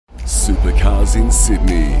Supercars in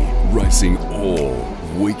Sydney, racing all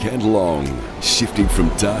weekend long, shifting from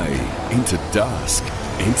day into dusk,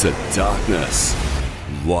 into darkness.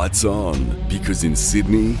 Lights on, because in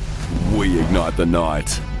Sydney, we ignite the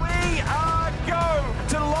night. We are go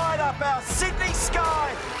to light up our Sydney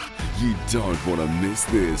sky. You don't want to miss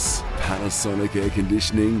this. Panasonic Air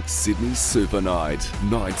Conditioning Sydney Super Night,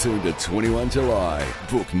 19 to 21 July.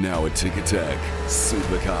 Book now at Ticketek.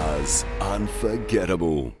 Supercars,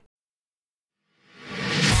 unforgettable.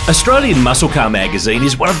 Australian Muscle Car magazine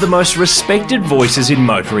is one of the most respected voices in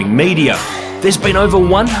motoring media. There's been over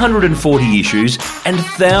 140 issues and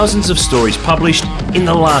thousands of stories published in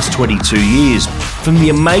the last 22 years, from the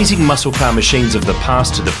amazing muscle car machines of the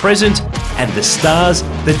past to the present, and the stars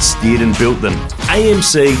that steered and built them.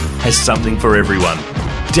 AMC has something for everyone.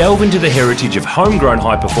 Delve into the heritage of homegrown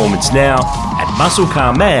high performance now at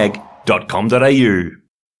musclecarmag.com.au.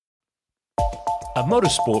 A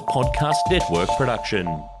Motorsport Podcast Network production.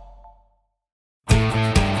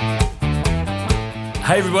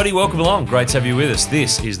 Hey everybody, welcome along. Great to have you with us.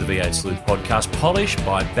 This is the B&H Sleuth podcast, polished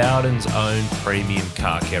by Bowden's own premium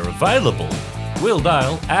car care, available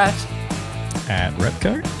Wheeldale at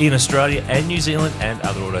Repco in Australia and New Zealand and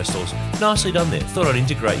other auto stores. Nicely done there. Thought I'd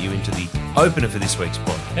integrate you into the opener for this week's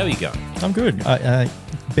pod. How are you going? I'm good.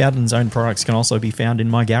 Bowden's own products can also be found in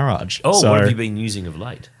my garage. Oh, what have you been using of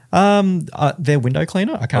late? Their window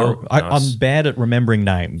cleaner. I can't. Nice. I'm bad at remembering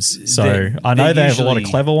names, so I know they have a lot of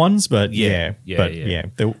clever ones, but their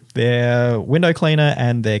window cleaner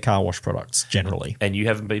and their car wash products generally. And you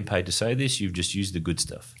haven't been paid to say this. You've just used the good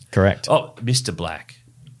stuff. Correct. Oh, Mr. Black.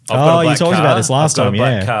 You talked about this last time. I've got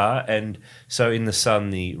a black car, and so in the sun,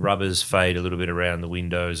 the rubbers fade a little bit around the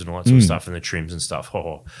windows and all that sort of stuff, and the trims and stuff.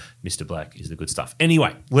 Oh, Mr. Black is the good stuff.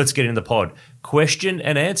 Anyway, let's get into the pod. Question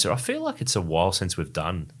and answer. I feel like it's a while since we've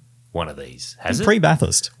done one of these. Has it?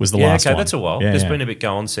 Pre-Bathurst was the last one. Okay, that's a while. There's been a bit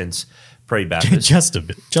going since pre-Bathurst. just a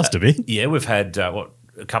bit. Yeah, we've had a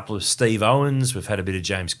couple of Steve Owens. We've had a bit of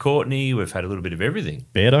James Courtney. We've had a little bit of everything.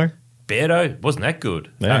 Beardo wasn't that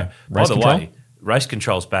good? Yeah. By the way, race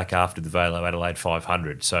control's back after the Velo Adelaide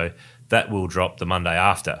 500, so that will drop the Monday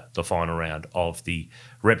after the final round of the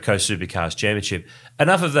Repco Supercars Championship.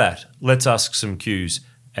 Enough of that. Let's ask some Qs.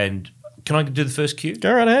 And can I do the first Q?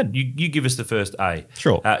 Go right ahead. You give us the first A.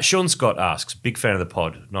 Sure. Sean Scott asks, big fan of the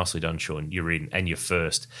pod. Nicely done, Sean. You're in and you're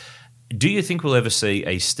first. Do you think we'll ever see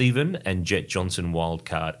a Stephen and Jet Johnson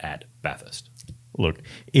wildcard at Bathurst? Look,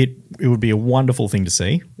 it would be a wonderful thing to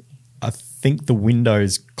see. I think the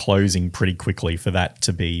window's closing pretty quickly for that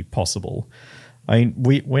to be possible. I mean,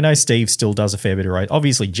 we know Steve still does a fair bit of race.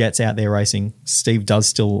 Obviously, Jet's out there racing. Steve does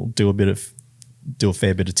still do a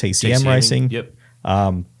fair bit of TCM racing. Yep.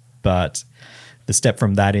 But the step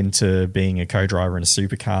from that into being a co-driver in a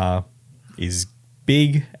supercar is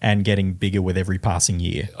big and getting bigger with every passing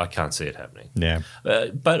year. I can't see it happening. Yeah.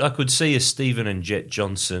 But I could see a Stephen and Jet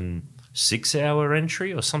Johnson 6-hour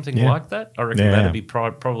entry or something like that. I reckon that'd be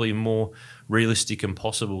probably a more realistic and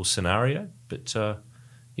possible scenario. But you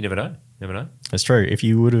never know. That's true. If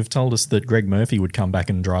you would have told us that Greg Murphy would come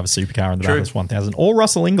back and drive a supercar in the Bathurst 1000, or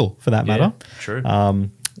Russell Ingall for that matter. True.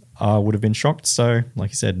 I would have been shocked. So,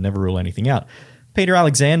 like you said, never rule anything out. Peter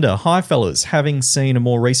Alexander, hi fellas. Having seen a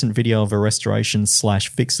more recent video of a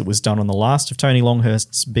restoration/fix that was done on the last of Tony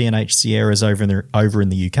Longhurst's B&H Sierras over in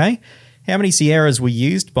the UK, how many Sierras were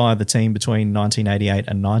used by the team between 1988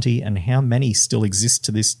 and 90, and how many still exist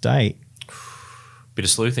to this day? Bit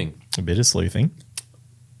of sleuthing. A bit of sleuthing.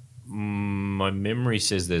 My memory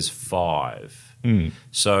says there's 5.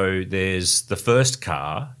 So there's the first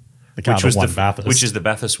car, Bathurst, which is the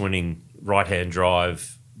Bathurst winning right-hand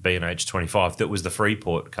drive B&H 25. That was the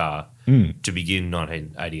Freeport car to begin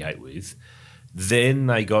 1988 with. Then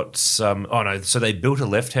they got some. So they built a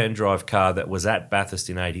left-hand drive car that was at Bathurst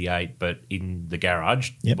in 88, but in the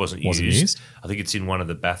garage. Wasn't used. I think it's in one of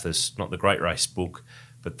the Bathurst, not the Great Race book,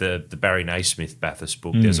 but the Barry Naismith Bathurst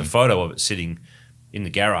book. There's a photo of it sitting in the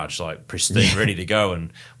garage, like pristine, ready to go,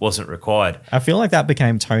 and wasn't required. I feel like that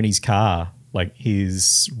became Tony's car, like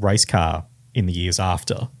his race car in the years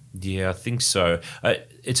after. Yeah, I think so.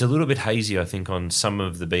 It's a little bit hazy, I think, on some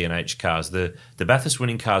of the B&H cars. The Bathurst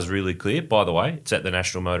winning car is really clear. By the way, it's at the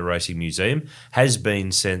National Motor Racing Museum. Has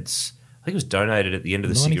been since, I think it was donated at the end of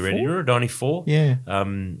the cigarette era, 94. Yeah.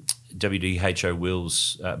 WDHO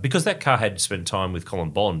wheels, because that car had spent time with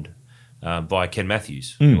Colin Bond by Ken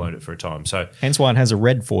Matthews, who owned it for a time. So hence why it has a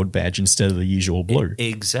red Ford badge instead of the usual blue.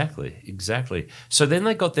 Exactly. So then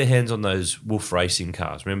they got their hands on those Wolf Racing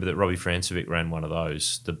cars. Remember that Robbie Francevic ran one of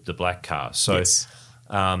those, the black cars. So, yes.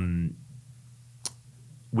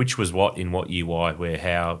 Which was what, in what year, why, where,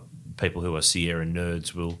 how, people who are Sierra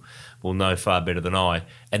nerds will know far better than I.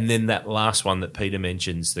 And then that last one that Peter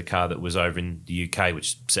mentions, the car that was over in the UK,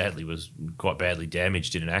 which sadly was quite badly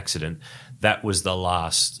damaged in an accident, that was the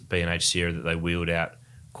last B&H Sierra that they wheeled out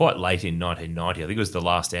quite late in 1990. I think it was the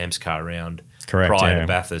last AMS car round prior to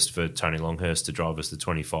Bathurst for Tony Longhurst to drive us the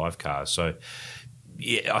 25 car. So,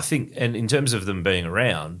 yeah, I think, and in terms of them being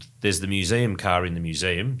around, there's the museum car in the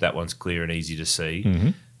museum. That one's clear and easy to see. Mm-hmm.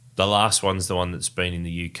 The last one's the one that's been in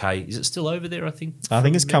the UK. Is it still over there, I think? I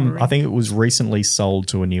think it was recently sold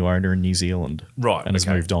to a new owner in New Zealand. Right. And has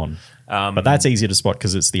moved on. But that's easier to spot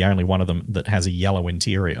because it's the only one of them that has a yellow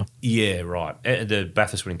interior. Yeah, right. And the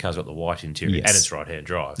Bathurst winning car's got the white interior and it's right-hand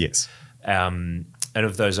drive. Yes. And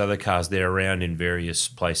of those other cars, they're around in various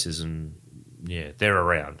places and, yeah, they're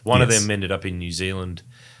around. One of them ended up in New Zealand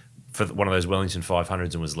for one of those Wellington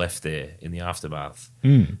 500s and was left there in the aftermath.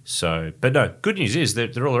 So, but no, good news is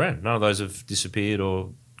they're all around. None of those have disappeared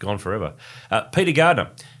or gone forever. Peter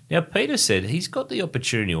Gardner. Now, Peter said he's got the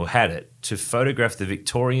opportunity, or had it, to photograph the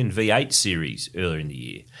Victorian V8 series earlier in the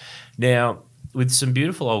year. Now, with some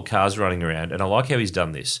beautiful old cars running around, and I like how he's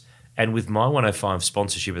done this, and with my 105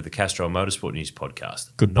 sponsorship of the Castrol Motorsport News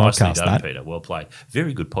podcast. Good Nicely podcast, done, that. Peter. Well played.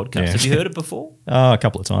 Very good podcast. Yeah. Have you heard it before? A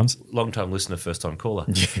couple of times. Long-time listener, first-time caller.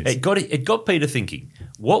 Yes. It got Peter thinking,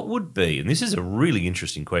 what would be, and this is a really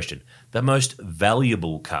interesting question, the most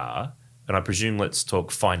valuable car, and I presume let's talk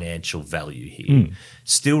financial value here,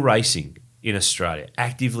 still racing in Australia,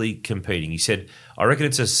 actively competing? He said, I reckon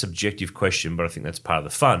it's a subjective question, but I think that's part of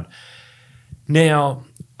the fun. Now,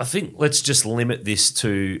 I think let's just limit this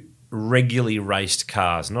to regularly raced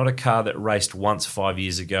cars, not a car that raced once 5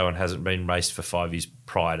 years ago and hasn't been raced for 5 years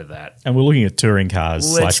prior to that. And we're looking at touring cars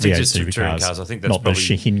Let's / V8 stick to touring supercars. cars. I think that's not probably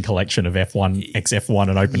the Sheen collection of F1, XF1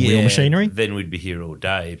 and open wheel machinery. Then we'd be here all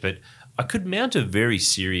day. But I could mount a very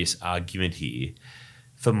serious argument here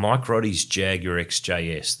for Mike Roddy's Jaguar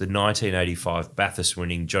XJS, the 1985 Bathurst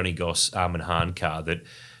winning Johnny Goss Armin Hahn car that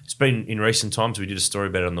it's been, in recent times, we did a story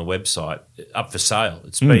about it on the website, up for sale.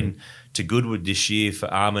 It's been to Goodwood this year for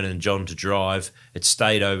Armin and John to drive. It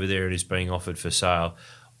stayed over there and is being offered for sale.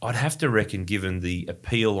 I'd have to reckon, given the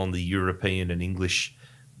appeal on the European and English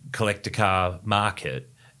collector car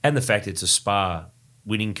market and the fact it's a Spa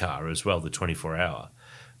winning car as well, the 24-hour,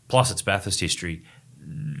 plus its Bathurst history,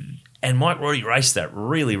 and Mike Roddy raced that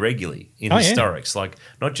really regularly in historics, like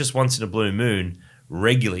not just once in a blue moon,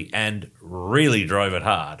 regularly, and really drove it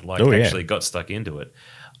hard, actually got stuck into it.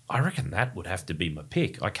 I reckon that would have to be my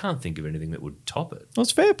pick. I can't think of anything that would top it. Well,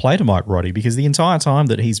 it's fair play to Mike Roddy because the entire time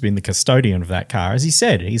that he's been the custodian of that car, as he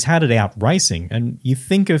said, he's had it out racing. And you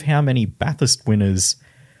think of how many Bathurst winners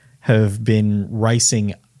have been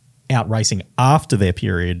out racing after their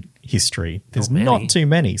period history. There's not too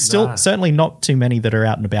many. Still, certainly not too many that are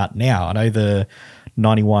out and about now. I know the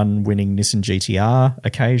 91 winning Nissan GTR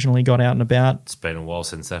occasionally got out and about. It's been a while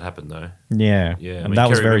since that happened, though. Yeah. And that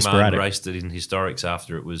was Kerry very McMahon sporadic. Raced it in historics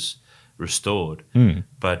after it was restored.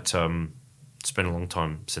 But it's been a long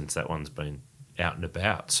time since that one's been out and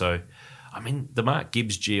about. So, I mean, the Mark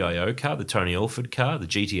Gibbs GIO car, the Tony Alford car, the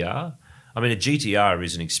GTR. I mean, a GTR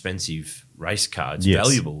is an expensive race car. It's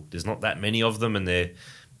valuable. There's not that many of them, and they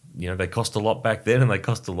cost a lot back then and they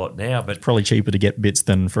cost a lot now. But probably cheaper to get bits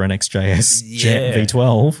than for an XJS Jet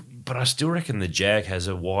V12. But I still reckon the Jag has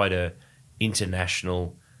a wider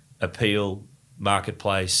international appeal,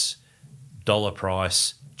 marketplace, dollar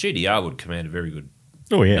price. GTR would command a very good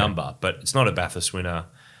number, but it's not a Bathurst winner.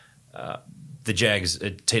 The Jag's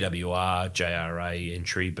a TWR, JRA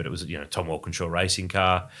entry, but it was Tom Walkinshaw racing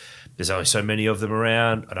car. There's only so many of them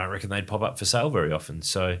around. I don't reckon they'd pop up for sale very often.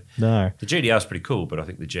 So no, the GTR's pretty cool, but I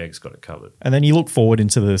think the Jag's got it covered. And then you look forward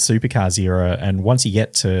into the supercars era, and once you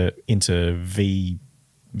get into VS,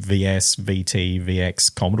 VT,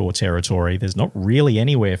 VX, Commodore territory, there's not really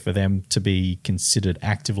anywhere for them to be considered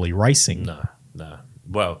actively racing. No.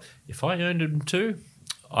 Well, if I owned them too,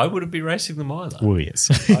 I wouldn't be racing them either. Oh, yes.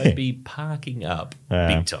 I'd be parking up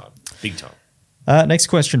big time. Next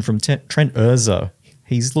question from Trent Urza.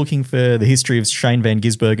 He's looking for the history of Shane Van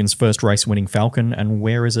Gisbergen's first race-winning Falcon, and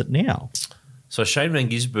where is it now? So Shane Van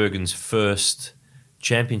Gisbergen's first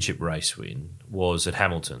championship race win was at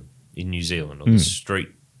Hamilton in New Zealand on the street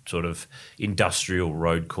sort of industrial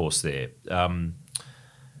road course there.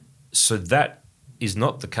 So that is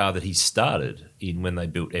not the car that he started in when they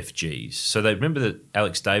built FGs. So they remember that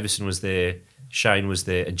Alex Davison was there, Shane was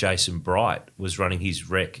there, and Jason Bright was running his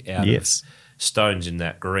wreck out of Stones in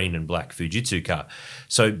that green and black Fujitsu car.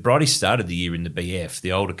 So Brighty started the year in the BF,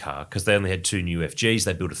 the older car, because they only had two new FGs.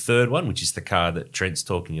 They built a third one, which is the car that Trent's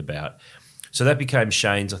talking about. So that became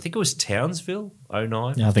Shane's, I think it was Townsville,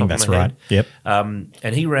 09. Yeah, I think that's right. Yep. And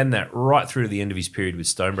he ran that right through to the end of his period with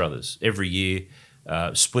Stone Brothers. Every year,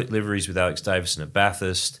 split liveries with Alex Davison at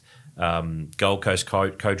Bathurst, Gold Coast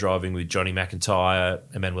co-driving with Johnny McIntyre,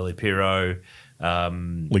 Emanuele Pirro,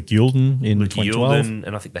 Luke Youlden in 2012.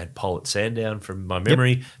 And I think they had Pole at Sandown from my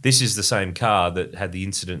memory. Yep. This is the same car that had the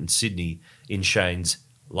incident in Sydney in Shane's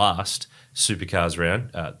last Supercars round.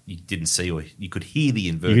 You didn't see, or you could hear the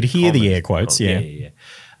inverted. You could hear the air quotes, yeah.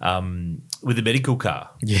 With the medical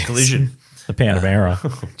car, collision. The pound of error.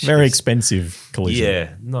 Very expensive collision.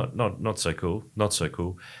 Yeah, not so cool. Not so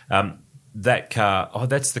cool. That car,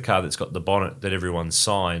 that's the car that's got the bonnet that everyone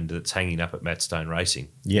signed that's hanging up at Matt Stone Racing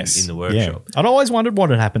in the workshop. Yeah. I'd always wondered what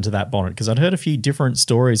had happened to that bonnet because I'd heard a few different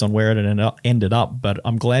stories on where it ended up, but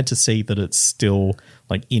I'm glad to see that it's still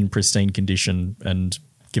like in pristine condition and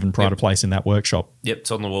given pride of place in that workshop. Yep,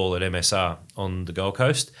 it's on the wall at MSR on the Gold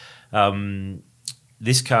Coast.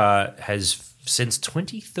 This car has, since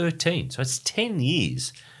 2013, so it's 10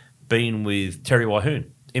 years, been with Terry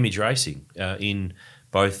Wyhoon, Image Racing, in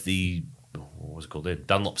both the, what was it called then?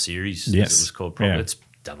 Dunlop Series, as it was called. Probably. It's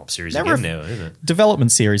Dunlop Series again now, isn't it?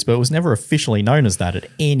 Development Series, but it was never officially known as that at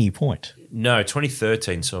any point. No,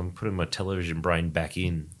 2013, so I'm putting my television brain back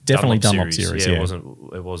in. Definitely Dunlop Series, yeah.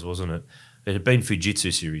 It wasn't it? It had been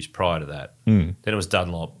Fujitsu Series prior to that. Mm. Then it was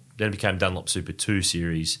Dunlop. Then it became Dunlop Super 2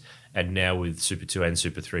 Series. And now with Super 2 and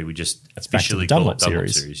Super 3, we just officially call it Dunlop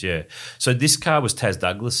Series. Yeah. So this car was Taz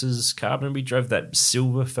Douglas's car. Remember he drove that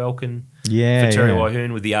silver Falcon for Terry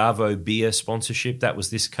Wyhoon with the Arvo beer sponsorship? That was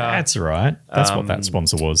this car. That's right. That's what that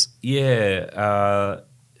sponsor was. Yeah. A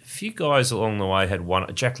few guys along the way had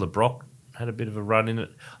one. Jack LeBrock had a bit of a run in it.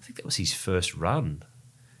 I think that was his first run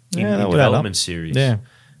in Development Series. Yeah.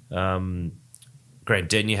 Grant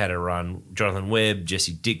Denyer had a run. Jonathan Webb,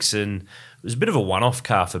 Jesse Dixon. It was a bit of a one-off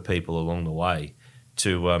car for people along the way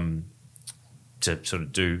to sort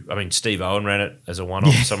of do. I mean, Steve Owen ran it as a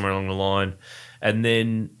one-off somewhere along the line, and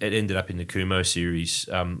then it ended up in the Kumo Series.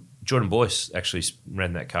 Jordan Boyce actually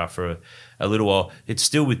ran that car for a little while. It's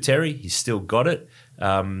still with Terry. He's still got it.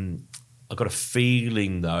 I've got a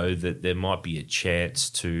feeling, though, that there might be a chance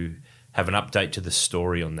to have an update to the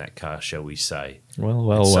story on that car, shall we say,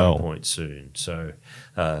 at some point soon. So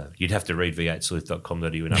you'd have to read v8sleuth.com.au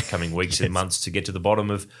in upcoming weeks and months to get to the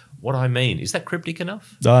bottom of what I mean. Is that cryptic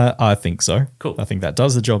enough? I think so. Cool. I think that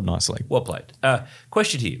does the job nicely. Well played.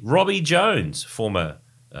 Question here. Robbie Jones, former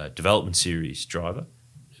Development Series driver,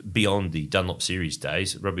 beyond the Dunlop Series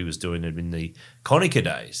days. Robbie was doing it in the Konica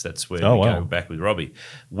days. That's where we go back with Robbie.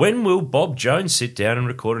 When will Bob Jones sit down and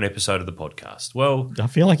record an episode of the podcast? Well, I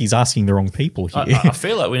feel like he's asking the wrong people here. I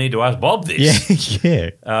feel like we need to ask Bob this.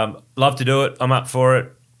 Yeah. Love to do it. I'm up for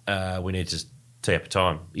it. We need to tee up a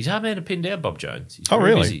time. He's hard man to pin down, Bob Jones. He's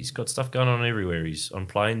very busy. He's got stuff going on everywhere. He's on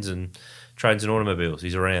planes and trains and automobiles.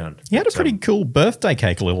 He's around. He had a pretty cool birthday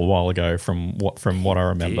cake a little while ago from what I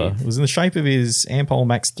remember. It was in the shape of his Ampol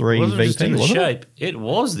Max 3 VT, just in the shape. It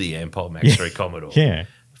was the Ampol Max 3 Commodore. Yeah.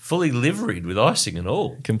 Fully liveried with icing and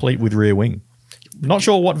all. Complete with rear wing. Not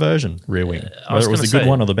sure what version rear wing. Whether it was the good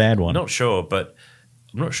one or the bad one. Not sure, but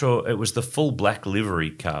I'm not sure. It was the full black livery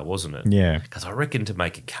car, wasn't it? Yeah. Because I reckon to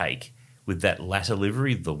make a cake with that latter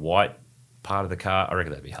livery, the white part of the car, I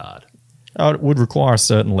reckon that'd be hard. It would require a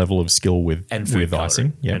certain level of skill with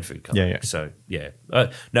icing. Yeah. And food colouring. Yeah. So, yeah.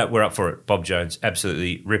 No, we're up for it. Bob Jones,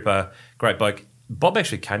 absolutely ripper. Great bloke. Bob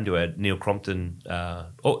actually came to a Neil Crompton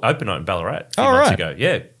open night in Ballarat a few months ago.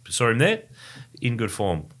 Yeah, saw him there. In good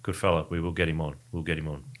form. Good fella. We will get him on.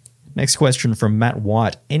 Next question from Matt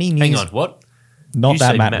White. Any news? Hang on, what? Not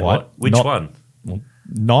that Matt White. Which one? Well,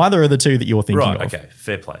 neither of the two that you're thinking of. Right, okay.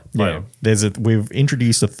 Fair play. Yeah. We've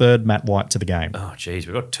introduced a third Matt White to the game. Oh, geez.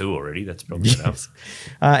 We've got two already. That's probably enough.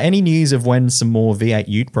 Any news of when some more V8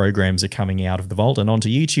 Ute programs are coming out of the vault and onto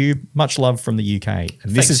YouTube? Much love from the UK.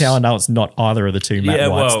 And this is how I know it's not either of the two Matt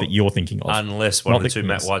Whites that you're thinking of. Unless one of the two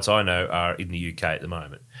Matt Whites I know are in the UK at the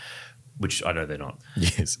moment, which I know they're not.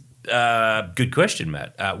 Yes. Good question,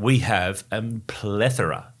 Matt. We have a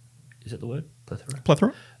plethora. Is that the word?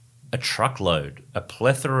 Plethora? A truckload. A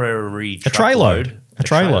plethora-y truckload. A tray load. A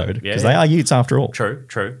tray load. Because they are Utes after all. True.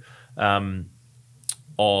 Of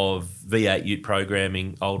V8 Ute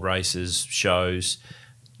programming, old races, shows.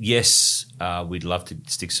 Yes, we'd love to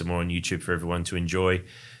stick some more on YouTube for everyone to enjoy.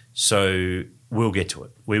 So we'll get to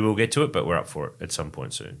it. We will get to it, but we're up for it at some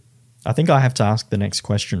point soon. I think I have to ask the next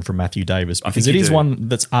question from Matthew Davis because it is one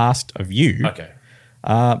that's asked of you. Okay.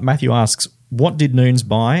 Matthew asks, what did Noons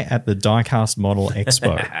buy at the Diecast Model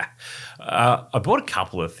Expo? I bought a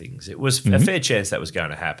couple of things. It was a fair chance that was going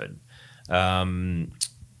to happen.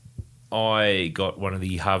 I got one of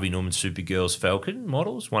the Harvey Norman Supergirls Falcon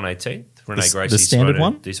models, 118th. Renee Gracie, the standard Simona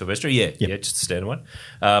one? Di Silvestri. Yeah, Yep. yeah, just the standard one.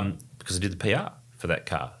 Because I did the PR for that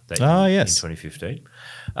car that yes. in 2015.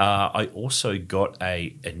 I also got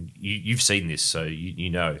and you've seen this, so you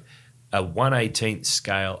know, a 1/18th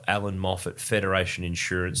scale Alan Moffat Federation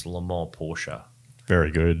Insurance Le Mans Porsche,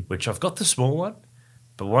 Very good. which I've got the small one,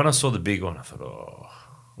 but when I saw the big one, I thought,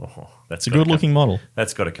 that's It's a good looking model,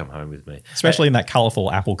 That's got to come home with me. especially in that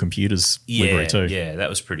colourful Apple Computers livery too. Yeah, that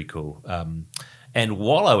was pretty cool. And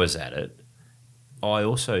while I was at it, I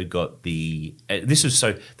also got the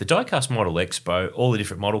Diecast Model Expo, all the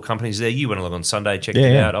different model companies there. You went along on Sunday, checked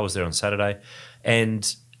it out. I was there on Saturday.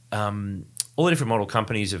 And all the different model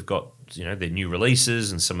companies have got, their new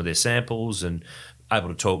releases and some of their samples and able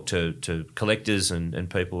to talk to collectors and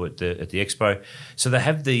people at the expo. So they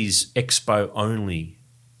have these expo-only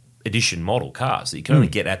edition model cars that you can only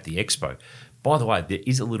get at the expo. By the way, there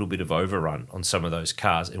is a little bit of overrun on some of those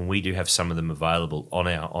cars, and we do have some of them available on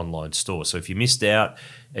our online store. So if you missed out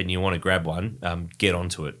and you want to grab one, get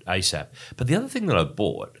onto it ASAP. But the other thing that I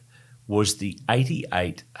bought was the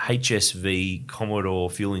 88 HSV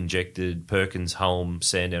Commodore fuel-injected Perkins Hulme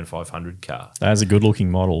Sandown 500 car. That's a good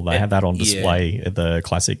looking model. They had that on display at the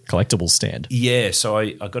classic collectibles stand. Yeah, so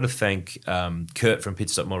I got to thank Kurt from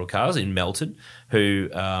Pitstop Model Cars in Melton, who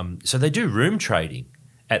so they do room trading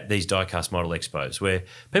at these diecast model expos where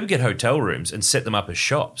people get hotel rooms and set them up as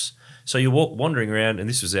shops. So you're wandering around, and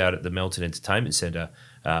this was out at the Melton Entertainment Centre,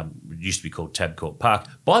 used to be called Tabcorp Park.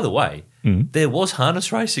 By the way, there was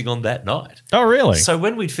harness racing on that night. Oh, really? So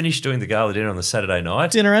when we'd finished doing the gala dinner on the Saturday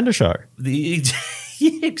night, Dinner and a show. yeah,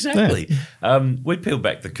 exactly. We peeled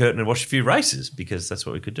back the curtain and watched a few races because that's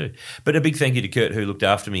what we could do. But a big thank you to Kurt, who looked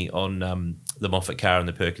after me on the Moffat car and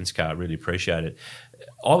the Perkins car. Really appreciate it.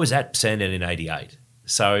 I was at Sandown in 88.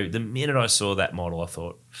 So the minute I saw that model, I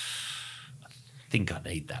thought, I think I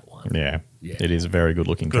need that one. Yeah. It is a very good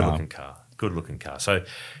looking car. Good looking car. So,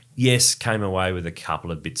 yes, came away with a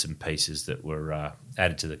couple of bits and pieces that were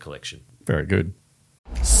added to the collection. Very good.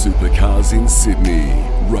 Supercars in Sydney,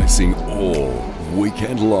 racing all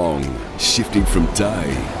weekend long, shifting from day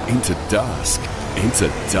into dusk,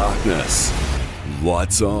 into darkness.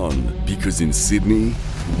 Lights on, because in Sydney,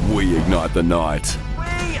 we ignite the night.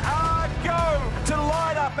 We are go to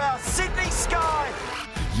light up our Sydney sky.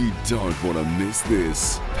 You don't want to miss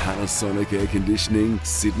this. Panasonic Air Conditioning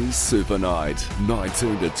Sydney Super Night,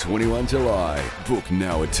 19 to 21 July. Book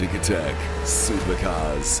now at Ticketek.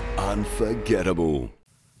 Supercars, unforgettable.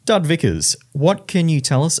 Dud Vickers, what can you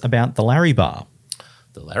tell us about the Larry Bar?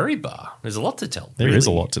 The Larry Bar. There's a lot to tell. There is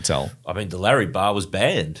a lot to tell. I mean, the Larry Bar was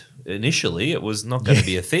banned. Initially, it was not going to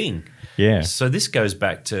be a thing. Yeah. So this goes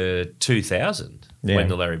back to 2000 when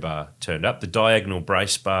the Larry Bar turned up. The diagonal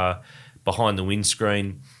brace bar behind the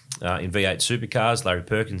windscreen in V8 supercars, Larry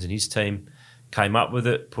Perkins and his team came up with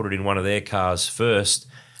it, put it in one of their cars first.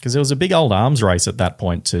 Because there was a big old arms race at that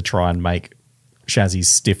point to try and make chassis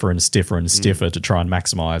stiffer and stiffer and stiffer to try and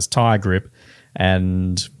maximize tyre grip.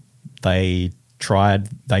 And they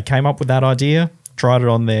came up with that idea, tried it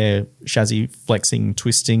on their chassis flexing,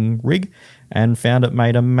 twisting rig, and found it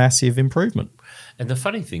made a massive improvement. And the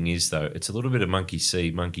funny thing is, though, it's a little bit of monkey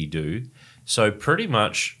see, monkey do. So pretty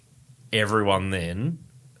much everyone then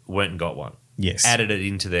went and got one. Yes. Added it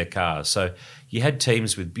into their cars. So you had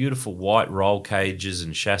teams with beautiful white roll cages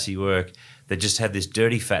and chassis work that just had this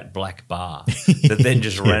dirty, fat black bar that then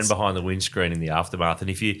just ran behind the windscreen in the aftermath. And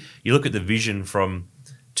if you look at the vision from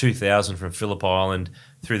 2000 from Phillip Island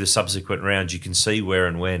through the subsequent rounds, you can see where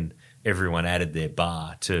and when everyone added their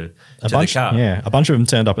bar to the car. Yeah, a bunch of them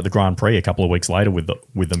turned up at the Grand Prix a couple of weeks later with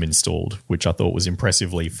them installed, which I thought was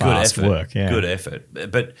impressively fast work. Yeah. Good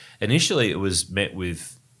effort. But initially it was met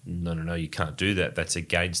with, no, you can't do that. That's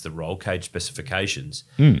against the roll cage specifications.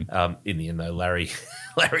 In the end, though, Larry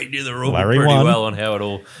knew the rule pretty well on how it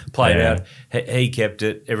all played out. He kept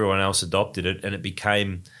it. Everyone else adopted it, and it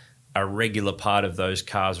became a regular part of those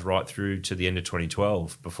cars right through to the end of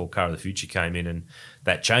 2012 before Car of the Future came in, and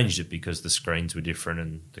that changed it because the screens were different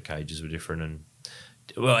and the cages were different,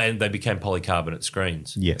 and they became polycarbonate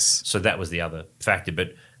screens. Yes. So that was the other factor.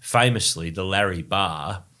 But famously, the Larry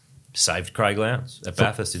bar saved Craig Lowndes at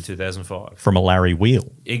Bathurst in 2005. From a Larry wheel.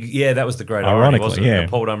 Yeah, that was the great irony, wasn't it? A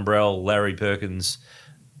Paul Dumbrell, Larry Perkins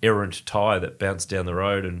errant tyre that bounced down the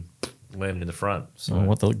road and landed in the front. So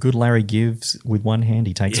What the good Larry gives with one hand,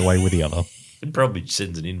 he takes away with the other. it probably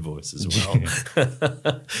sends an invoice as well.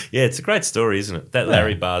 Yeah, it's a great story, isn't it? That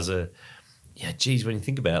Larry bar's when you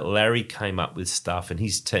think about it, Larry came up with stuff, and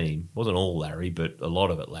his team, wasn't all Larry, but a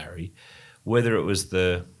lot of it Larry, whether it was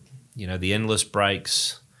the endless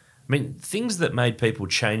brakes, mean, things that made people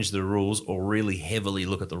change the rules or really heavily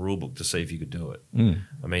look at the rule book to see if you could do it.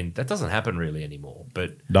 I mean, that doesn't happen really anymore.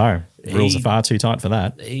 But no, rules are far too tight for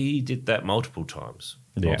that. He did that multiple times.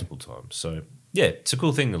 Yeah. So, yeah, it's a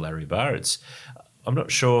cool thing, the Larry Bar. I'm not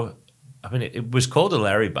sure. I mean, it was called the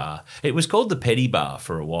Larry Bar. It was called the Petty Bar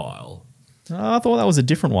for a while. I thought that was a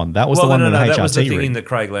different one. That was the one with the HRT that was the thing rig. in the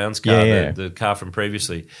Craig Lowndes car, Yeah. the car from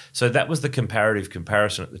previously. So that was the comparative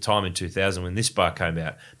comparison at the time in 2000 when this bar came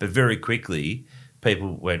out. But very quickly,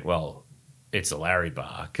 people went, well, it's a Larry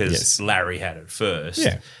Bar because Larry had it first.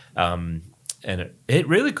 Yeah. And it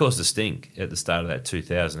really caused a stink at the start of that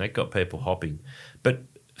 2000. It got people hopping. But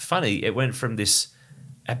funny, it went from this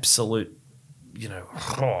absolute,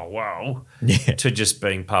 oh, wow, to just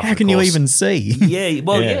being part of the How can you course. even see?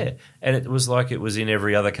 Yeah. And it was like it was in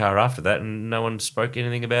every other car after that, and no one spoke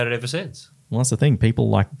anything about it ever since. Well, that's the thing. People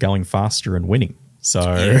like going faster and winning. So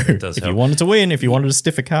it does if help. you wanted to win, if you wanted to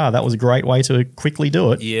stiff a car, that was a great way to quickly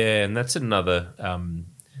do it. Yeah, and that's another of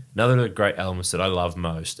the great elements that I love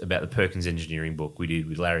most about the Perkins Engineering book we did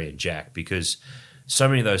with Larry and Jack, because so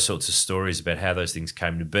many of those sorts of stories about how those things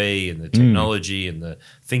came to be and the technology and the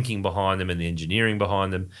thinking behind them and the engineering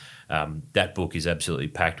behind them, that book is absolutely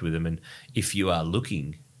packed with them. And if you are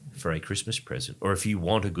looking for a Christmas present or if you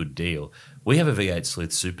want a good deal, we have a V8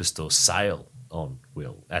 Sleuth Superstore sale on,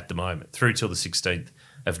 Will, at the moment, through till the 16th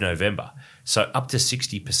of November. So up to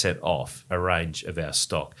 60% off a range of our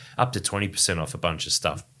stock, up to 20% off a bunch of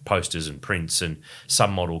stuff, posters and prints and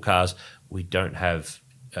some model cars. We don't have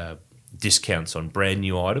discounts on brand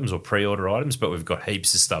new items or pre-order items, but we've got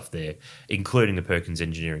heaps of stuff there, including the Perkins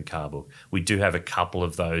Engineering car book. We do have a couple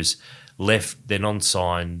of those left. They're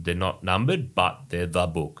non-signed, they're not numbered, but they're the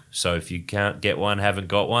book. So if you can't get one, haven't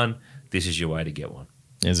got one, this is your way to get one.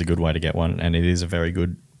 It's a good way to get one, and it is a very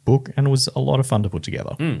good book and was a lot of fun to put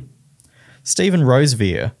together. Stephen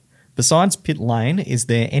Rosevear, besides pit lane, is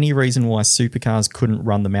there any reason why supercars couldn't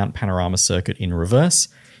run the Mount Panorama circuit in reverse?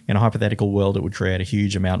 In a hypothetical world, it would create a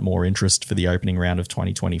huge amount more interest for the opening round of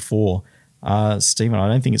 2024. Stephen, I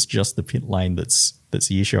don't think it's just the pit lane that's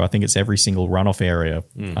the issue. I think it's every single runoff area.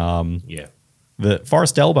 The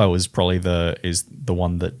Forest Elbow is probably the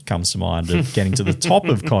one that comes to mind of getting to the top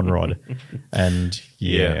of Conrod. And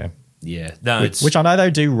No, which I know they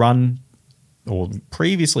do run, or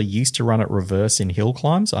previously used to run at reverse in hill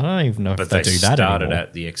climbs. I don't even know if they do that anymore. But they started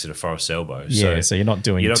at the exit of Forest Elbow. So you're not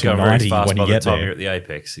doing 290 going very fast when you by the get time there. you're at the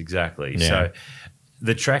apex. Exactly. Yeah. So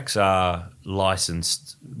the tracks are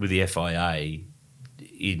licensed with the FIA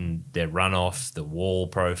in their runoff, the wall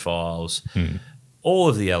profiles, all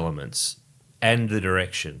of the elements and the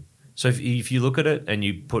direction. So if you look at it and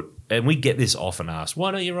you put, and we get this often asked,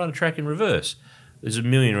 why don't you run a track in reverse? There's a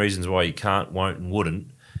million reasons why you can't, won't, and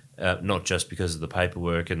wouldn't. Not just because of the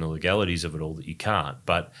paperwork and the legalities of it all that you can't,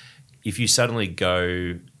 but if you suddenly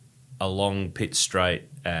go along pit straight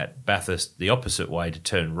at Bathurst the opposite way to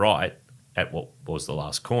turn right at what was the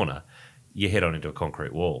last corner, you head on into a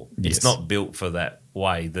concrete wall. Yes. It's not built for that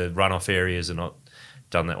way. The runoff areas are not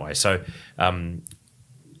done that way. So I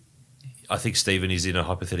think Stephen is in a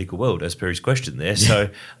hypothetical world, as per his question there.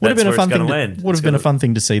 So that's where it's going to land. Would have been a fun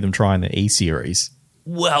thing to see them try in the E-Series.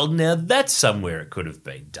 Well, now that's somewhere it could have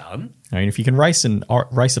been done. I mean, if you can race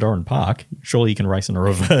at Oran Park, surely you can race in a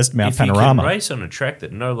reversed Mount If Panorama. you can race on a track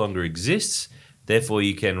that no longer exists, therefore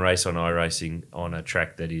you can race on iRacing on a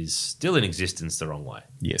track that is still in existence the wrong way.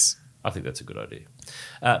 Yes. I think that's a good idea.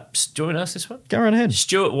 Do you want to ask this one? Go right ahead.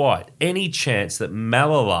 Stuart White, any chance that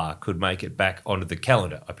Malala could make it back onto the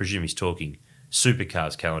calendar? I presume he's talking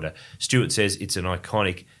Supercars calendar. Stuart says it's an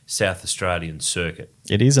iconic South Australian circuit.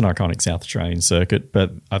 It is an iconic South Australian circuit,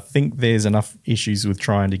 but I think there's enough issues with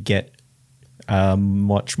trying to get a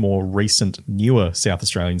much more recent, newer South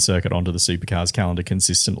Australian circuit onto the Supercars calendar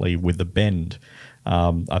consistently with the Bend,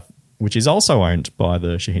 which is also owned by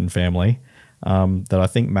the Shaheen family. That I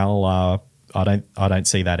think Malala, I don't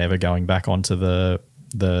see that ever going back onto the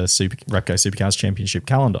Repco Supercars Championship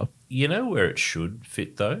calendar. You know where it should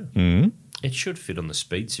fit though? Mm. It should fit on the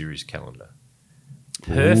Speed Series calendar.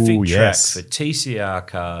 Perfect track for TCR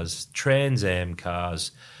cars, Trans Am cars.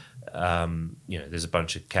 There's a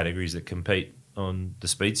bunch of categories that compete on the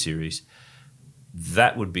Speed Series.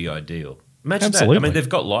 That would be ideal. Imagine Absolutely. that. I mean, they've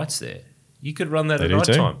got lights there. You could run that at night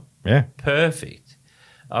time. Yeah. Perfect.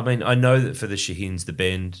 I mean, I know that for the Shaheens, the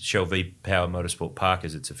Bend, Shell V Power Motorsport Park,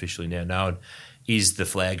 as it's officially now known, is the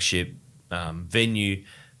flagship venue.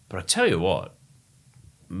 But I tell you what,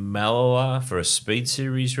 Malala for a Speed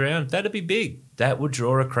Series round, that'd be big. That would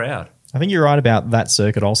draw a crowd. I think you're right about that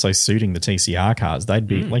circuit also suiting the TCR cars. They'd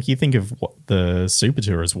be like, you think of what the Super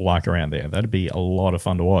Tourers were like around there. That'd be a lot of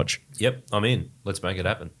fun to watch. Yep, I'm in. Let's make it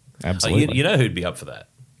happen. Absolutely. You know who'd be up for that?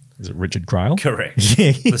 Is it Richard Craill? Correct.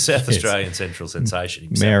 Yeah, The South yes. Australian Central sensation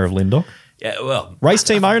himself. Mayor of Lindor. Yeah, well. Race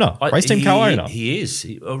team owner. Race team co-owner. He is.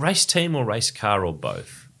 A race team or race car or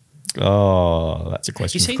both. Oh, that's a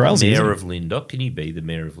question Is for he Craill. the mayor of Lindor? Can you be the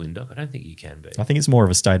mayor of Lindor? I don't think you can be. I think it's more of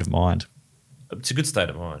a state of mind. It's a good state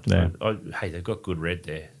of mind. Yeah. Hey, they've got good red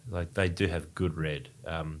there. Like, they do have good red.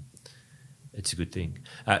 It's a good thing.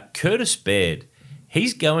 Curtis Baird,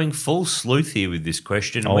 he's going full sleuth here with this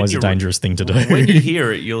question. Always a dangerous thing to do. When you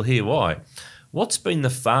hear it, you'll hear why. What's been the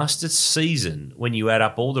fastest season when you add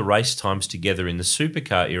up all the race times together in the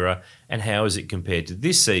supercar era, and how is it compared to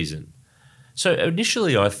this season? So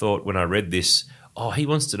initially I thought when I read this, he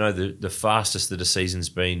wants to know the fastest that a season's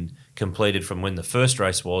been completed from when the first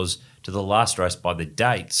race was to the last race by the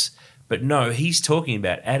dates. But no, he's talking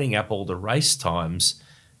about adding up all the race times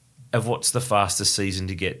of what's the fastest season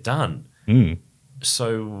to get done. Mm.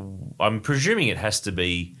 So I'm presuming it has to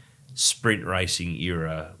be sprint racing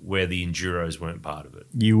era where the enduros weren't part of it.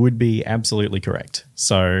 You would be absolutely correct.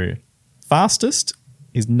 So fastest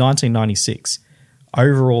is 1996.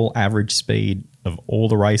 Overall average speed of all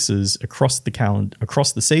the races across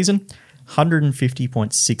the season,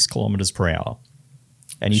 150.6 kilometers per hour.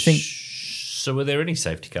 And you think... So were there any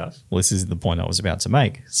safety cars? Well, this is the point I was about to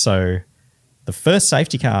make. So the first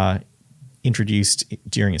safety car introduced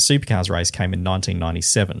during a supercars race came in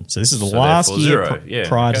 1997. So this is the last year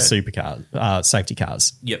prior to supercars, safety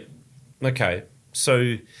cars. Yep. Okay.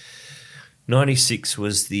 So 96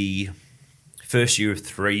 was the first year of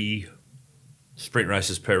 3 sprint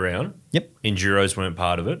races per round. Yep. Enduros weren't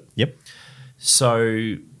part of it. Yep.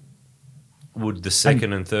 So would the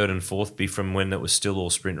second and third and fourth be from when it was still all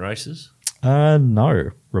sprint races? No,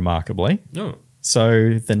 remarkably. No.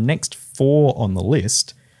 So the next 4 on the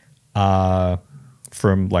list are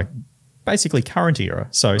from basically current era.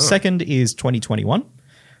 So second is 2021,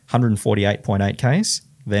 148.8 Ks.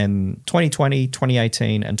 Then 2020,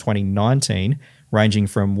 2018 and 2019 ranging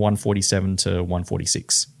from 147 to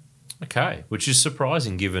 146. Okay, which is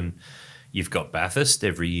surprising given you've got Bathurst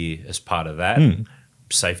every year as part of that.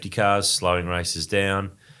 Safety cars, slowing races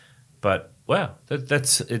down. But, wow,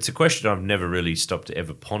 it's a question I've never really stopped to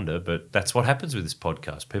ever ponder, but that's what happens with this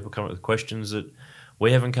podcast. People come up with questions that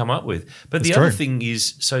we haven't come up with. But the other thing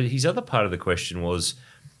is, so his other part of the question was,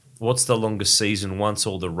 what's the longest season once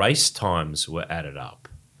all the race times were added up?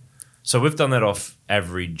 So we've done that off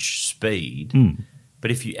average speed. But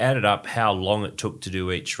if you added up how long it took to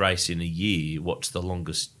do each race in a year, what's the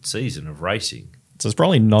longest season of racing? So it's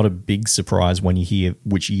probably not a big surprise when you hear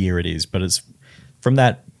which year it is, but it's from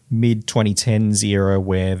that mid-2010s era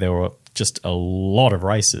where there were just a lot of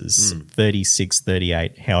races, 36,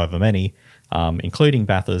 38, however many, including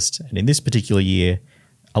Bathurst. And in this particular year,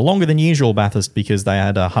 a longer than usual Bathurst because they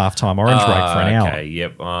had a halftime orange break for an hour. Okay,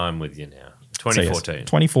 yep, I'm with you now. 2014. So yes,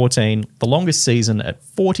 2014, the longest season at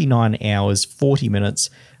 49 hours, 40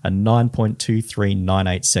 minutes, and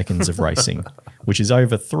 9.2398 seconds of racing, which is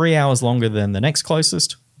over 3 hours longer than the next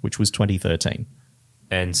closest, which was 2013.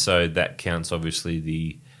 And so that counts,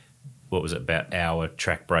 obviously, about hour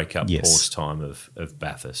track breakup horse time of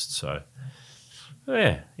Bathurst. So,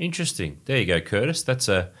 yeah, interesting. There you go, Curtis. That's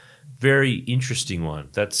a very interesting one.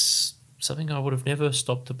 That's something I would have never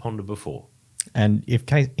stopped to ponder before. And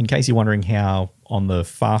in case you're wondering how on the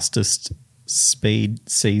fastest speed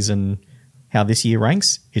season, how this year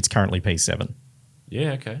ranks, it's currently P7.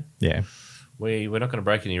 Yeah, okay. Yeah. We're not going to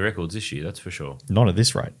break any records this year, that's for sure. Not at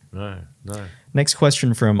this rate. No. Next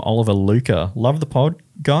question from Oliver Luca. Love the pod,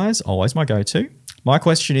 guys. Always my go-to. My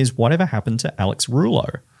question is, whatever happened to Alex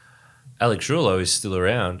Rouleau? Alex Rouleau is still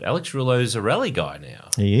around. Alex Rouleau is a rally guy now.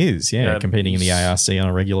 He is, yeah, competing in the ARC on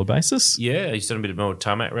a regular basis. Yeah, he's done a bit more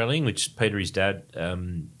tarmac rallying, which Peter, his dad,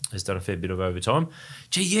 has done a fair bit of over time.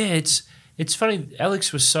 Gee, yeah, it's funny.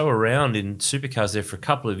 Alex was so around in supercars there for a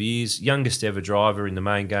couple of years. Youngest ever driver in the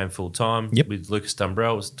main game full time with Lucas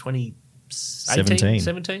Dumbrell. Was 2017?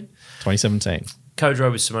 2017.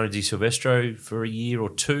 Co-drove with Simone Di Silvestro for a year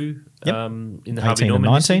or two in the 18 Harvey and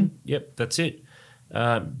Norman. 19. Yep, that's it.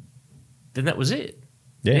 Then that was it.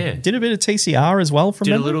 Yeah. Did a bit of TCR as well from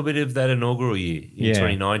memory? A little bit of that inaugural year in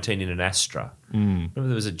 2019 in an Astra. Remember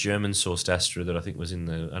there was a German-sourced Astra that I think was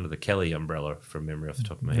under the Kelly umbrella from memory off the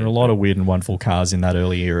top of my head. There were a lot of weird and wonderful cars in that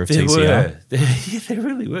early era of TCR. Yeah, they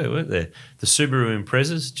really were, weren't there? The Subaru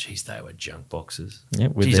Imprezas, geez, they were junk boxes. Yeah,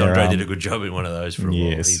 Andre did a good job in one of those for a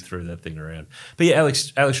while. He threw that thing around. But yeah,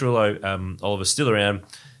 Alex Rouleau, Oliver, still around,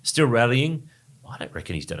 still rallying. I don't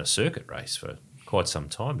reckon he's done a circuit race for quite some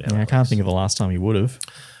time now. Yeah, I can't think of the last time he would have.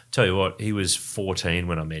 Tell you what, he was 14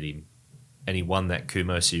 when I met him. and he won that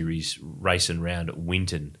Kumo Series racing round at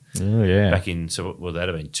Winton Oh, yeah. back in, so what would that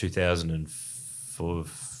have been,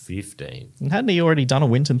 2015. And hadn't he already done a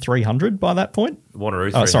Winton 300 by that point?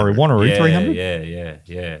 Wanneroo 300. Oh, sorry, Wanneroo 300?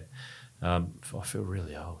 Yeah. I feel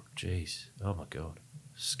really old. Jeez. Oh, my God.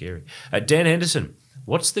 Scary. Dan Henderson,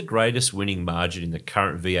 what's the greatest winning margin in the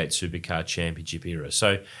current V8 Supercar Championship era?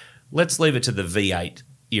 So let's leave it to the V8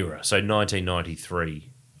 era, so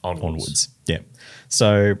 1993 onwards. Yeah.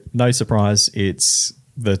 So no surprise, it's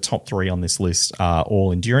the top 3 on this list are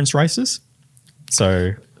all endurance races.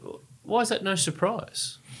 So Why is that no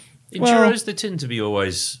surprise? Well- Enduros, they tend to be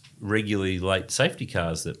always regularly late safety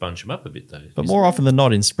cars that bunch them up a bit, though. but more often than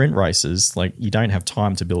not in sprint races, like you don't have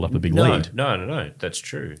time to build up a big lead. No. That's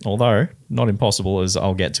true. Although not impossible, as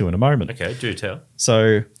I'll get to in a moment. Okay, do tell.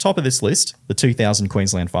 So top of this list, the 2000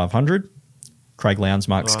 Queensland 500. Craig Lowndes,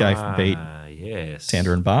 Mark Scaife beat Yes.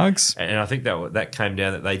 Tander and Bargs. And I think that came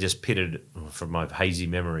down that they just pitted, from my hazy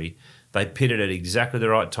memory, they pitted at exactly the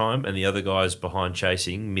right time, and the other guys behind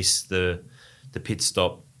chasing missed the pit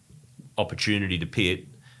stop opportunity to pit,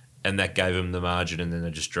 and that gave them the margin, and then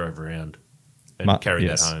they just drove around and carried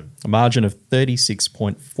that home. A margin of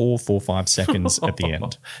 36.445 seconds at the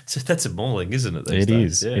end. So that's a mauling, isn't it? These It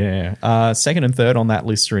days? is, yeah. Second and third on that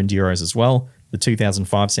list are Enduros as well. The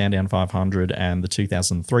 2005 Sandown 500 and the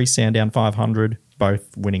 2003 Sandown 500,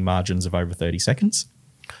 both winning margins of over 30 seconds.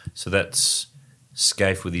 So that's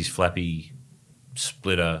Scaife with his flappy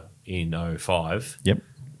splitter in 05, Yep.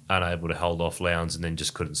 unable to hold off Lowndes, and then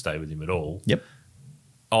just couldn't stay with him at all. Yep.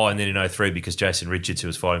 Oh, and then in 03, because Jason Richards, who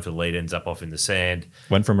was fighting for the lead, ends up off in the sand.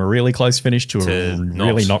 Went from a really close finish to a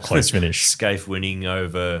really not close finish. Scaife winning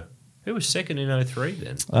over... Who was second in 03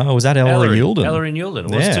 then? Oh, was that Ellery Yulden? Ellery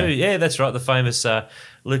Yulden. It was too. Yeah, that's right. The famous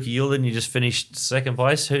Luke Yulden. You just finished second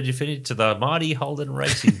place. Who'd you finish? To the mighty Holden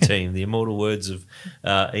Racing Team. The immortal words of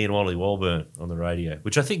Ian Wally Walburn on the radio,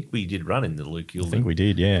 which I think we did run in the Luke Yulden I think we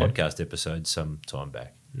did, yeah. podcast episode some time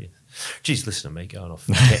back. Yeah. Geez, listen to me going off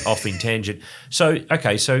off in tangent. So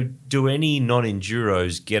do any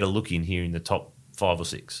non-enduros get a look in here in the top 5 or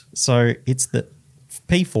 6? So it's the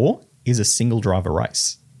P4 is a single driver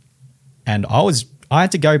race. And I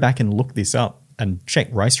had to go back and look this up and check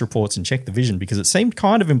race reports and check the vision because it seemed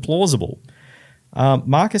kind of implausible.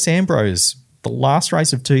 Marcus Ambrose, the last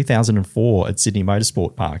race of 2004 at Sydney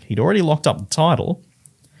Motorsport Park, he'd already locked up the title,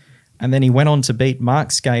 and then he went on to beat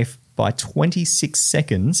Mark Scaife by 26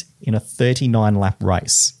 seconds in a 39-lap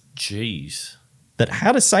race Jeez. that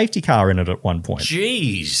had a safety car in it at one point.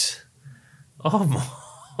 Jeez. Oh, my.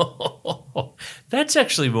 That's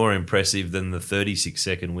actually more impressive than the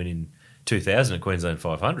 36-second win in 2000 at Queensland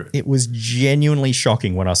 500. It was genuinely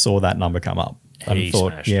shocking when I saw that number come up. He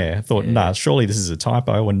smashed it. Nah, surely this is a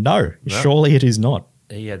typo. And no, surely it is not.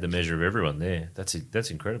 He had the measure of everyone there. That's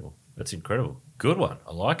incredible. That's incredible. Good one.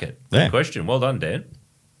 I like it. Good Yeah. question. Well done, Dan.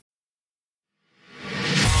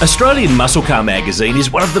 Australian Muscle Car Magazine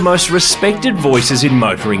is one of the most respected voices in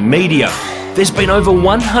motoring media. There's been over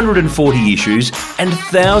 140 issues and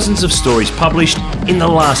thousands of stories published in the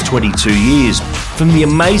last 22 years, from the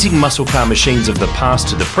amazing muscle car machines of the past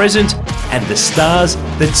to the present, and the stars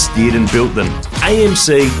that steered and built them.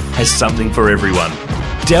 AMC has something for everyone.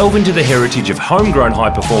 Delve into the heritage of homegrown high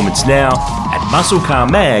performance now at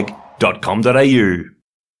musclecarmag.com.au.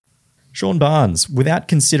 Sean Barnes, without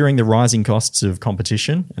considering the rising costs of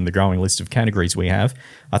competition and the growing list of categories we have,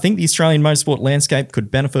 I think the Australian motorsport landscape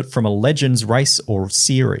could benefit from a Legends race or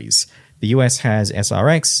series. The US has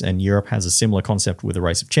SRX and Europe has a similar concept with a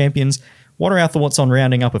Race of Champions. What are our thoughts on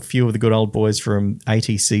rounding up a few of the good old boys from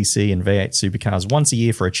ATCC and V8 supercars once a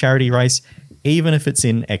year for a charity race, even if it's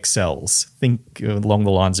in XLs? Think along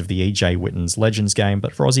the lines of the EJ Witten's Legends game,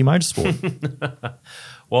 but for Aussie motorsport.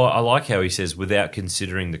 Well, I like how he says without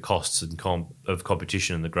considering the costs and of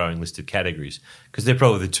competition and the growing list of categories, because they're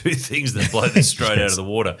probably the two things that blow this straight out of the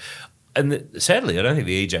water. And sadly, I don't think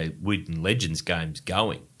the EJ Witten Legends game's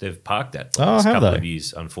going. They've parked that for the last couple of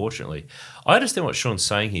years, unfortunately. I understand what Sean's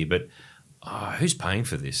saying here, but who's paying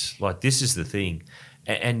for this? Like, this is the thing.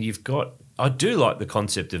 And you've got... I do like the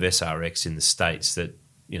concept of SRX in the States that,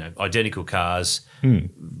 identical cars,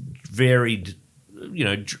 varied...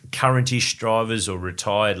 current-ish drivers or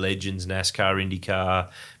retired legends, NASCAR,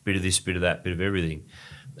 IndyCar, bit of this, bit of that, bit of everything.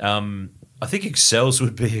 I think Excels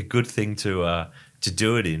would be a good thing to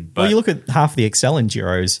do it in. But well, you look at half the Excel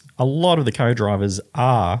Enduros, a lot of the co-drivers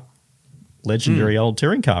are legendary old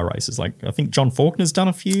touring car races. Like, I think John Faulkner's done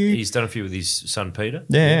a few. He's done a few with his son, Peter.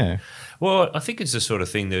 Yeah. Well, I think it's the sort of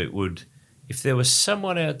thing that would, if there was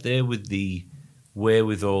someone out there with the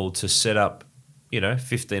wherewithal to set up,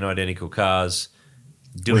 15 identical cars,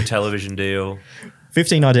 do a television deal.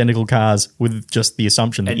 15 identical cars with just the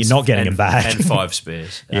assumption that you're not getting them back. And 5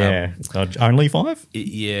 spares. Yeah. Only 5?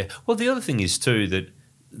 Yeah. Well, the other thing is too that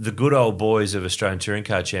the good old boys of Australian Touring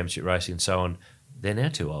Car Championship racing and so on, they're now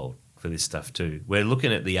too old for this stuff too. We're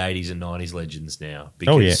looking at the 80s and 90s legends now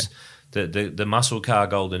because the muscle car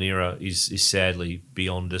golden era is sadly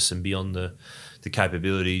beyond us and beyond the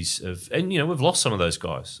capabilities of, and we've lost some of those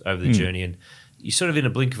guys over the journey, and you sort of in a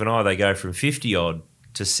blink of an eye they go from 50 odd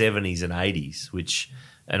to 70s and 80s, which,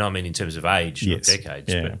 and I mean in terms of age, not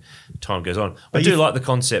decades, but time goes on. I do like the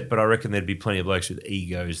concept, but I reckon there'd be plenty of blokes with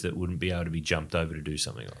egos that wouldn't be able to be jumped over to do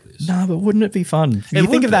something like this. No, but wouldn't it be fun? You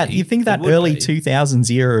think that early 2000s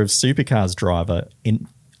era of supercars driver in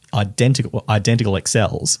identical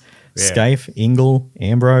Excels, Scaife, Ingle,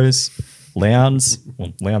 Ambrose, Lowndes,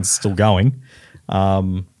 well, Lowndes still going,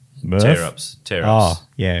 Murph. Tear-ups. Oh,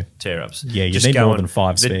 yeah. Tear-ups. Yeah, you need more than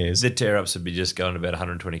 5 spares. The tear-ups would be just going about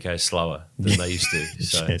 120k slower than they used to.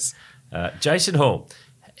 So, yes. Jason Hall,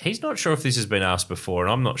 he's not sure if this has been asked before,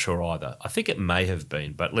 and I'm not sure either. I think it may have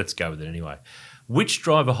been, but let's go with it anyway. Which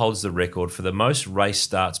driver holds the record for the most race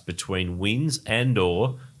starts between wins and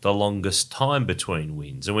or the longest time between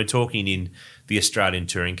wins? And we're talking in the Australian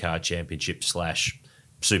Touring Car Championship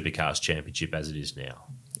 / Supercars Championship as it is now.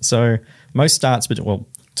 So most starts, but well,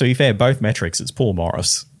 to be fair, both metrics, it's Paul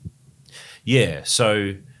Morris. Yeah,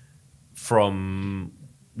 so from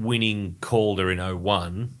winning Calder in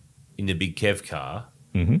 01 in the Big Kev car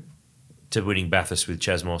to winning Bathurst with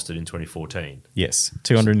Chas Mostert in 2014. Yes,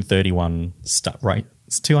 231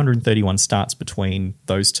 231 starts between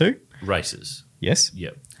those two races. Yes.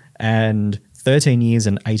 Yep. And 13 years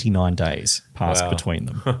and 89 days passed between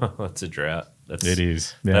them. That's a drought. It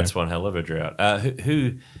is. Yeah. That's one hell of a drought.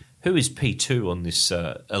 Who is P2 on this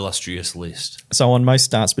illustrious list? So on most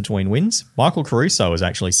starts between wins, Michael Caruso is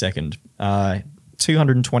actually second.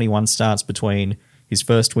 221 starts between his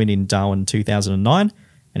first win in Darwin 2009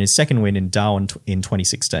 and his second win in Darwin in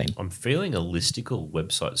 2016. I'm feeling a listicle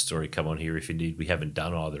website story come on here if indeed we haven't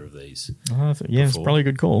done either of these. Yeah, it's probably a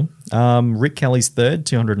good call. Rick Kelly's third,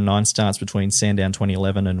 209 starts between Sandown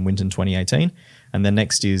 2011 and Winton 2018. And then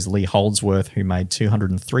next is Lee Holdsworth, who made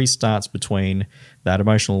 203 starts between that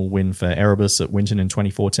emotional win for Erebus at Winton in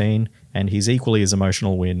 2014 and his equally as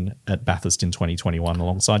emotional win at Bathurst in 2021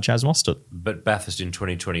 alongside Chas Mostert. But Bathurst in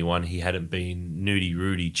 2021, he hadn't been Nudie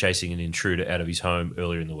Rudy chasing an intruder out of his home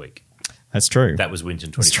earlier in the week. That's true. That was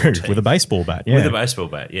Winton 2014. That's true, with a baseball bat, yeah. With a baseball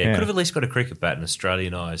bat, yeah. Could have at least got a cricket bat and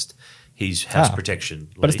Australianised his house protection.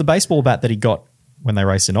 But it's the baseball bat that he got when they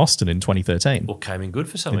raced in Austin in 2013. Well, came in good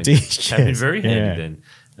for something. It did, came in very handy then.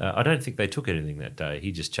 I don't think they took anything that day.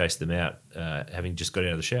 He just chased them out, having just got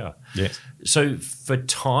out of the shower. Yes. So for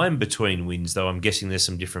time between wins, though, I'm guessing there's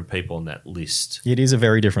some different people on that list. It is a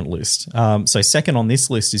very different list. So second on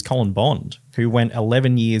this list is Colin Bond, who went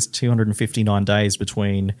 11 years, 259 days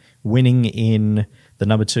between winning in the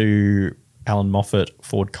number 2 Alan Moffat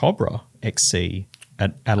Ford Cobra XC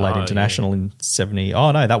at Adelaide International in 70.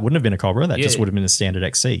 Oh, no, that wouldn't have been a Cobra. That just would have been a standard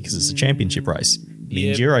XC because it's a championship race.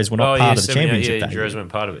 The Enduros were not part of the championship. Yeah, Enduros weren't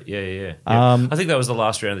part of it. Yeah. I think that was the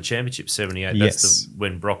last round of the championship, 78. That's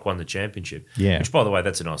when Brock won the championship. Yeah. Which, by the way,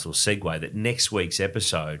 that's a nice little segue that next week's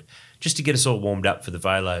episode, just to get us all warmed up for the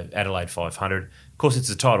Velo Adelaide 500, of course, it's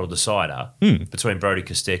the title decider between Brodie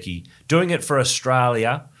Kostecki, doing it for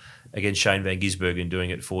Australia against Shane Van Gisbergen, doing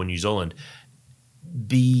it for New Zealand.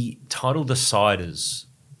 The title deciders,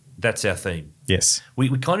 that's our theme. Yes. We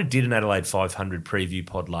kind of did an Adelaide 500 preview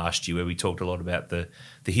pod last year where we talked a lot about the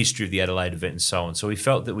history of the Adelaide event and so on. So we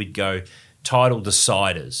felt that we'd go title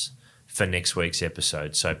deciders for next week's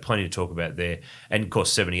episode. So plenty to talk about there. And, of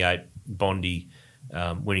course, 78, Bondi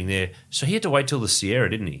winning there. So he had to wait till the Sierra,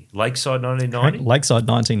 didn't he? Lakeside 1990? Lakeside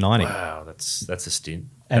 1990. Wow, that's a stint.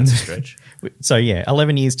 And that's a stretch. So,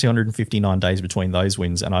 11 years, 259 days between those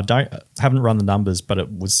wins. And I haven't run the numbers, but it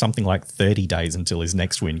was something like 30 days until his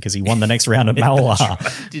next win because he won the next round at Malala.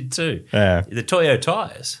 Right, he did too. The Toyo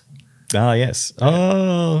tyres. Ah, yes.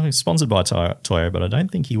 Oh, he's sponsored by Toyo, but I don't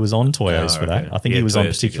think he was on Toyos for that. I think he was on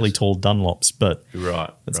particularly tall Dunlops, but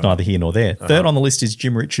that's neither here nor there. Third on the list is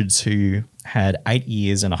Jim Richards, who had 8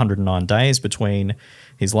 years and 109 days between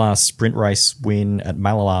his last sprint race win at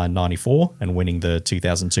Malala in 94 and winning the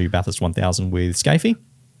 2002 Bathurst 1000 with Scaife.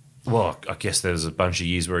 Well, I guess there was a bunch of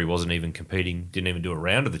years where he wasn't even competing, didn't even do a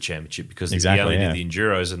round of the championship because he only did the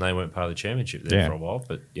Enduros and they weren't part of the championship there for a while.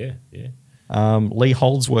 But Lee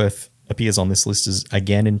Holdsworth appears on this list as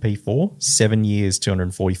again in P4, 7 years,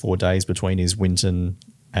 244 days between his Winton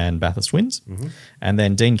and Bathurst wins. Mm-hmm. And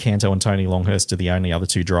then Dean Canto and Tony Longhurst are the only other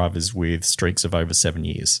two drivers with streaks of over 7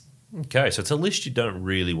 years. Okay, so it's a list you don't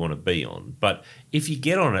really want to be on. But if you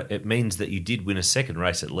get on it, it means that you did win a second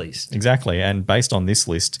race at least. Exactly. And based on this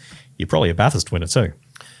list, you're probably a Bathurst winner too.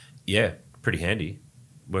 Yeah, pretty handy.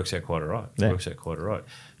 Works out quite all right. Yeah. Works out quite all right.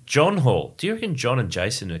 John Hall. Do you reckon John and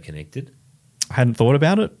Jason are connected? I hadn't thought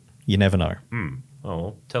about it. You never know. Oh,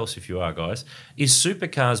 well, tell us if you are, guys. Is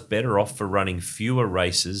supercars better off for running fewer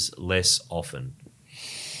races less often?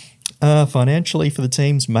 Financially for the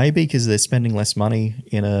teams, maybe, because they're spending less money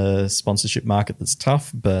in a sponsorship market that's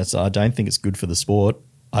tough, but I don't think it's good for the sport.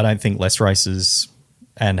 I don't think less races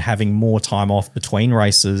and having more time off between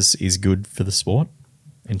races is good for the sport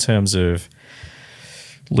in terms of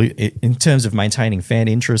maintaining fan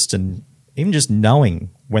interest and even just knowing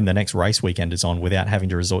when the next race weekend is on without having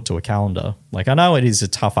to resort to a calendar. Like, I know it is a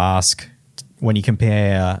tough ask when you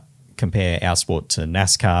compare our sport to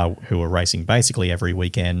NASCAR, who are racing basically every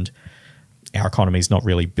weekend. Our economy is not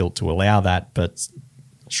really built to allow that, but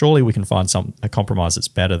surely we can find a compromise that's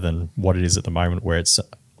better than what it is at the moment, where it's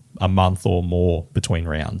a month or more between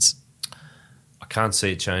rounds. I can't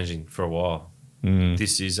see it changing for a while.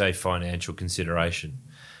 This is a financial consideration.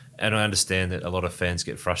 And I understand that a lot of fans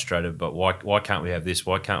get frustrated, but why can't we have this?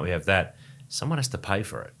 Why can't we have that? Someone has to pay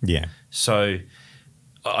for it. Yeah. So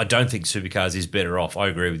I don't think supercars is better off. I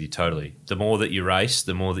agree with you totally. The more that you race,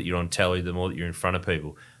 the more that you're on telly, the more that you're in front of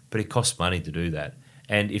people. But it costs money to do that.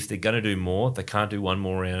 And if they're going to do more, they can't do one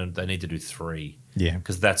more round. They need to do 3. Yeah.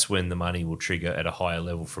 Because that's when the money will trigger at a higher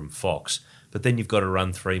level from Fox. But then you've got to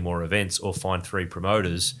run 3 more events or find 3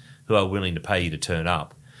 promoters who are willing to pay you to turn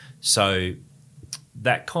up. So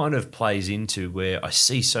that kind of plays into where I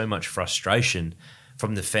see so much frustration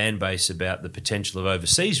from the fan base about the potential of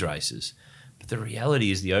overseas races. But the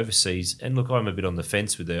reality is the overseas, and look, I'm a bit on the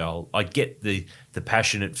fence with I get the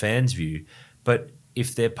passionate fans view, but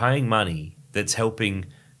if they're paying money that's helping,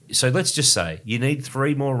 so let's just say you need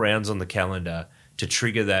 3 more rounds on the calendar to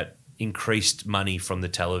trigger that increased money from the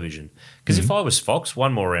television. Because if I was Fox,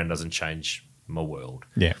 1 more round doesn't change my world.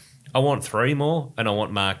 Yeah. I want 3 more, and I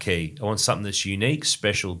want marquee. I want something that's unique,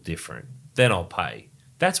 special, different. Then I'll pay.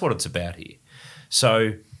 That's what it's about here.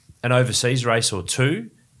 So an overseas race or 2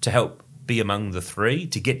 to help be among the 3,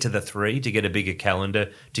 to get to the 3, to get a bigger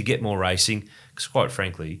calendar, to get more racing. Because quite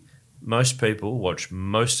frankly, most people watch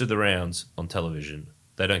most of the rounds on television.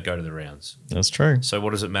 They don't go to the rounds. That's true. So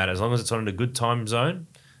what does it matter? As long as it's on in a good time zone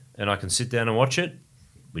and I can sit down and watch it,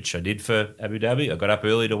 which I did for Abu Dhabi. I got up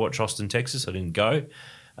early to watch Austin, Texas. I didn't go.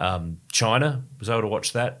 China, was able to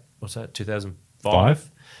watch that. What's that,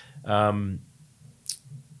 2005?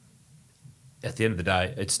 At the end of the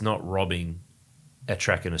day, it's not robbing a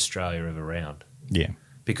track in Australia of a round. Yeah.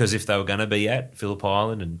 Because if they were going to be at Phillip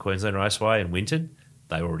Island and Queensland Raceway and Winton,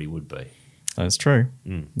 they already would be. That's true.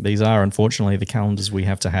 These are, unfortunately, the calendars we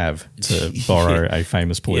have to borrow a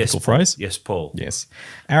famous political phrase. Yes, Paul. Yes.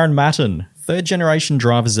 Aaron Matten, 3rd-generation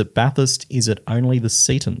drivers at Bathurst. Is it only the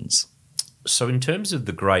Setons? So in terms of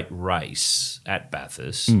the great race at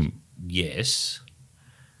Bathurst, yes.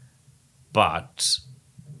 But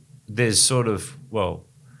there's sort of,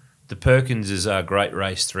 the Perkins is a great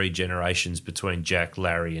race 3 generations between Jack,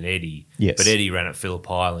 Larry and Eddie. Yes. But Eddie ran at Phillip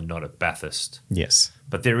Island, not at Bathurst. Yes.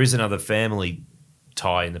 But there is another family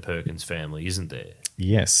tie in the Perkins family, isn't there?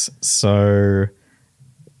 Yes. So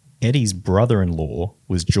Eddie's brother-in-law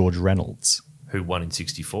was George Reynolds. Who won in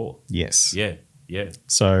 64. Yes. Yeah.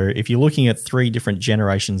 So if you're looking at 3 different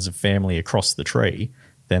generations of family across the tree,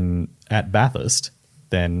 then at Bathurst,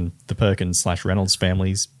 then the Perkins/Reynolds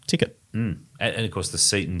family's ticket. And of course, the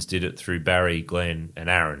Setons did it through Barry, Glenn and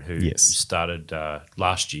Aaron, who started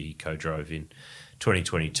last year. He co-drove in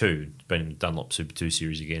 2022. It's been in Dunlop Super 2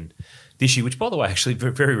 Series again this year, which, by the way, actually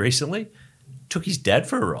very recently took his dad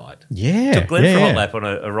for a ride. Yeah. Took Glenn for a hot lap on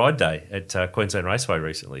a ride day at Queensland Raceway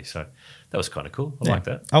recently. So that was kind of cool. I like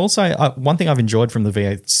that. I will say one thing I've enjoyed from the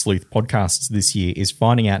V8 Sleuth podcasts this year is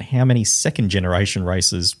finding out how many second-generation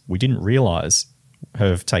races we didn't realise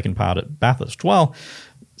have taken part at Bathurst. Well,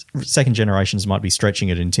 second generations might be stretching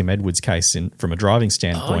it in Tim Edwards' case from a driving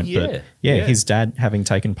standpoint. But his dad having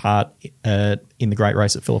taken part in the great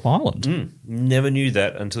race at Phillip Island. Never knew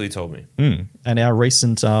that until he told me. And our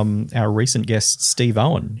recent guest, Steve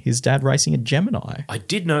Owen, his dad racing at Gemini. I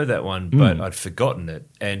did know that one, but I'd forgotten it.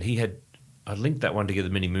 And I linked that one together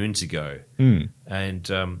many moons ago.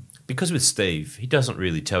 And because with Steve, he doesn't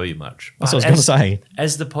really tell you much. That's what I was going to say.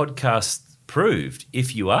 As the podcast proved,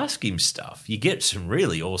 if you ask him stuff, you get some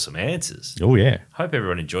really awesome answers. Oh, yeah. Hope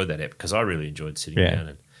everyone enjoyed that app because I really enjoyed sitting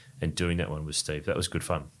down and doing that one with Steve. That was good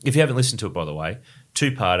fun. If you haven't listened to it, by the way,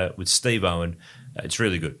 2-parter with Steve Owen. It's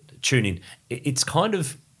really good. Tune in. It's kind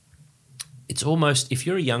of, it's almost, if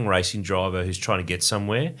you're a young racing driver who's trying to get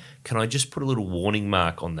somewhere, can I just put a little warning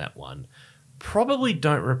mark on that one? Probably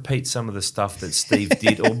don't repeat some of the stuff that Steve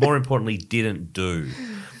did, or more importantly, didn't do.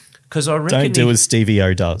 Because I reckon Don't do as Stevie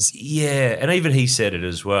O does. Yeah, and even he said it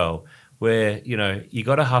as well, where, you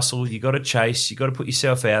got to hustle, you got to chase, you got to put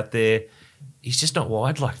yourself out there. He's just not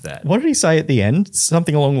wide like that. What did he say at the end?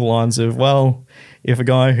 Something along the lines of, well, if a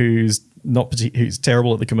guy who's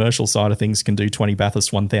terrible at the commercial side of things can do 20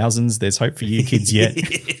 Bathurst 1000s, there's hope for you kids yet.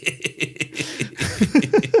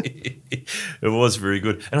 It was very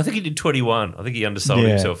good. And I think he did 21. I think he undersold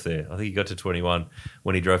himself there. I think he got to 21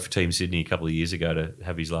 when he drove for Team Sydney a couple of years ago to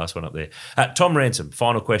have his last one up there. Tom Ransom,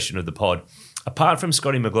 final question of the pod. Apart from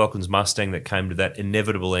Scotty McLaughlin's Mustang that came to that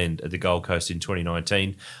inevitable end at the Gold Coast in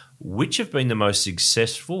 2019, which have been the most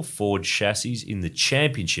successful Ford chassis in the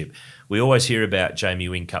championship? We always hear about Jamie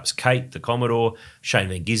Whincup's Kate, the Commodore, Shane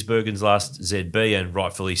Van Gisbergen's last ZB, and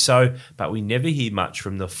rightfully so, but we never hear much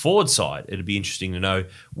from the Ford side. It'd be interesting to know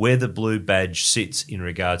where the blue badge sits in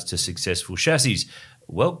regards to successful chassis.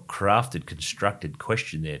 Well-crafted, constructed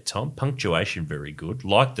question there, Tom. Punctuation very good.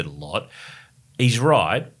 Liked it a lot. He's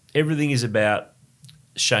right. Everything is about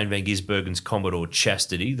Shane Van Gisbergen's Commodore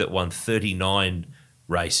Chastity that won 39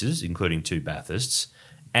 races, including 2 Bathursts,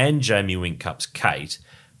 and Jamie Whincup's Kate.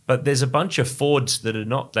 But there's a bunch of Fords that are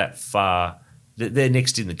not that far. They're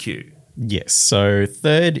next in the queue. Yes. So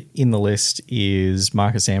third in the list is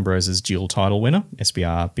Marcus Ambrose's dual title winner,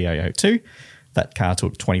 SBR BA02. That car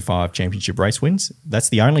took 25 championship race wins. That's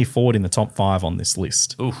the only Ford in the top 5 on this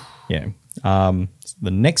list. Oof. Yeah. The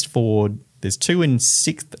next Ford, there's 2 in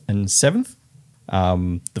 6th and 7th.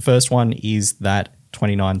 The first one is that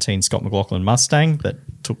 2019 Scott McLaughlin Mustang that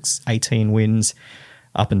took 18 wins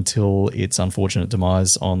up until its unfortunate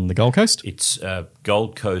demise on the Gold Coast. It's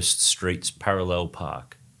Gold Coast Street's parallel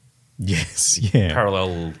park. Yes, yeah.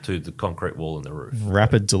 Parallel to the concrete wall in the roof.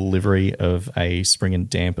 Rapid delivery of a spring and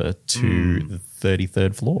damper to the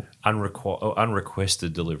 33rd floor.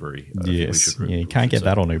 Unrequested delivery. Yes, you can't get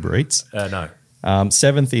that on Uber Eats. No.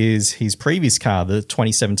 7th is his previous car, the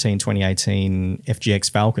 2017-2018 FGX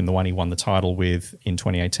Falcon, the one he won the title with in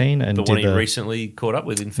 2018. And the one he recently caught up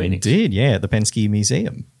with in Phoenix. He did, yeah, at the Penske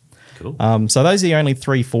Museum. Cool. So those are the only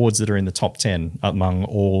 3 Fords that are in the top 10 among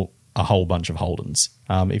a whole bunch of Holdens.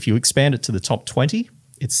 If you expand it to the top 20,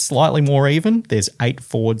 it's slightly more even. There's 8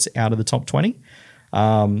 Fords out of the top 20.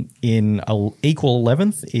 In an equal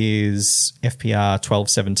 11th is FPR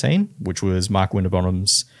 1217, which was Mark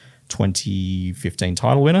Winterbottom's 2015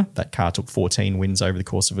 title winner. That car took 14 wins over the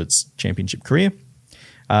course of its championship career.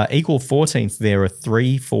 Equal 14th, there are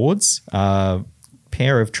 3 Fords,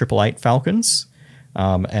 pair of 888 Falcons,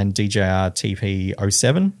 and DJR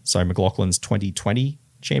TP07, so McLaughlin's 2020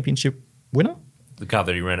 championship winner. The car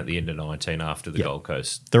that he ran at the end of 19 after the Gold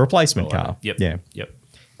Coast. The replacement car. Yep. Yeah. Yep.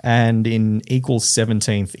 And in equal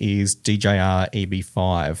 17th is DJR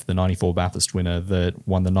EB5, the 94 Bathurst winner that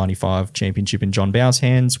won the 95 championship in John Bow's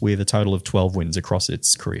hands with a total of 12 wins across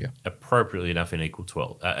its career. Appropriately enough in equal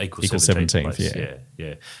 17th, place.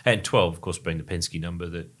 Yeah. And 12, of course, being the Penske number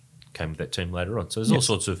that came with that team later on. So there's all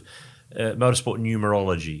sorts of motorsport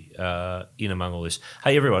numerology in among all this.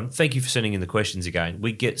 Hey, everyone, thank you for sending in the questions again.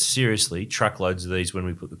 We get seriously truckloads of these when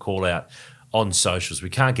we put the call out on socials. We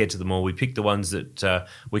can't get to them all. We pick the ones that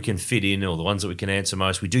we can fit in or the ones that we can answer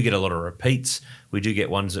most. We do get a lot of repeats. We do get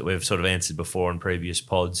ones that we've sort of answered before on previous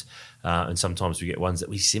pods, and sometimes we get ones that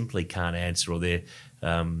we simply can't answer or they're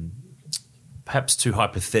perhaps too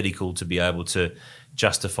hypothetical to be able to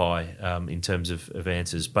justify in terms of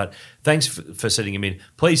answers. But thanks for sending them in.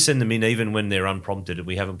 Please send them in even when they're unprompted and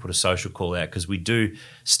we haven't put a social call out, because we do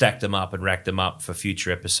stack them up and rack them up for future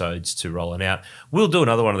episodes to rolling out. We'll do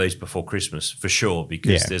another one of these before Christmas for sure,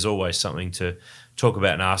 because there's always something to talk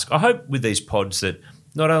about and ask. I hope with these pods that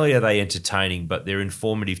not only are they entertaining, but they're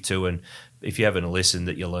informative too, and if you haven't listened,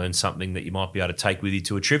 that you learn something that you might be able to take with you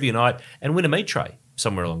to a trivia night and win a meat tray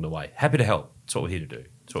somewhere along the way. Happy to help. That's what we're here to do.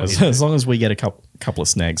 As long as we get a couple of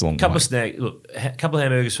snags along the way. Look, a couple of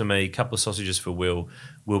hamburgers for me, a couple of sausages for Will.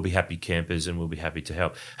 We'll be happy campers and we'll be happy to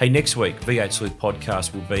help. Hey, next week, V8 Sleuth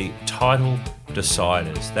podcast will be title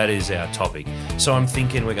deciders. That is our topic. So I'm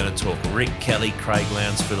thinking we're going to talk Rick Kelly, Craig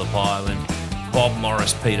Lowndes, Phillip Island, Bob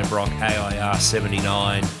Morris, Peter Brock, AIR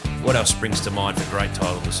 79. What else springs to mind for great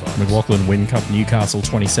title deciders? McLaughlin Win-Cup Newcastle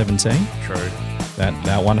 2017. True.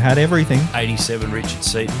 That one had everything. 87 Richard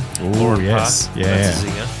Seaton. Oh, yes. Park. Yeah. That's a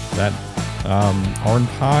zinger. That Oran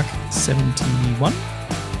Park 71.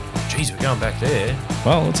 Jeez, we're going back there.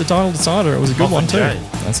 Well, it's a title decider. It was a good one too. Jane.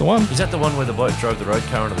 That's the one. Is that the one where the bloke drove the road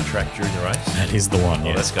car onto the track during the race? That is the one, Oh,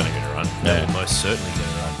 yes. that's going to get a run. Yeah. That will most certainly get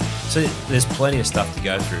a run. So there's plenty of stuff to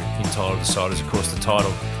go through in Title Deciders. Of course, the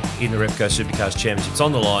title in the Repco Supercars Championships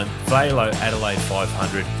on the line. Velo Adelaide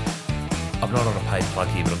 500. I'm not on a paid plug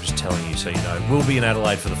here, but I'm just telling you so you know. We'll be in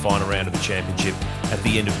Adelaide for the final round of the championship at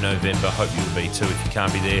the end of November. Hope you'll be too if you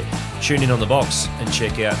can't be there. Tune in on the box and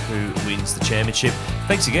check out who wins the championship.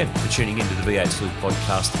 Thanks again for tuning into the V8 Sleuth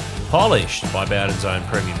podcast, polished by Bowden's own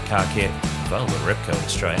premium car care, available at Repco in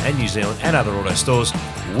Australia and New Zealand and other auto stores.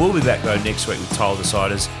 We'll be back though next week with Title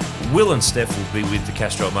Deciders. Will and Steph will be with the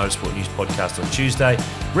Castrol Motorsport News podcast on Tuesday.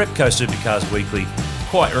 Repco Supercars Weekly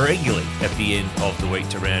quite regularly at the end of the week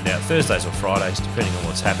to round out Thursdays or Fridays, depending on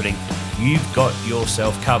what's happening. You've got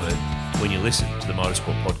yourself covered when you listen to the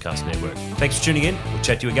Motorsport Podcast Network. Thanks for tuning in. We'll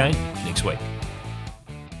chat to you again next week.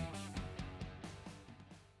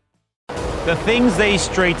 The things these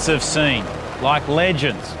streets have seen, like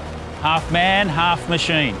legends, half man, half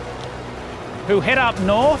machine, who head up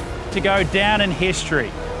north to go down in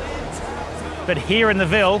history. But here in the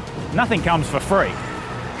Ville, nothing comes for free,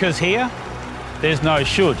 because here, there's no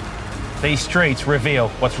should. These streets reveal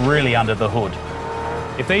what's really under the hood.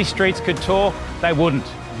 If these streets could talk, they wouldn't.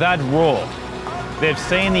 They'd roar. They've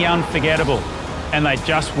seen the unforgettable, and they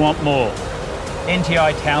just want more.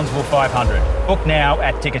 NTI Townsville 500. Book now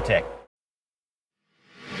at Ticketek.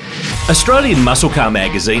 Australian Muscle Car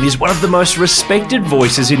magazine is one of the most respected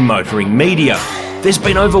voices in motoring media. There's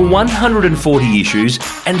been over 140 issues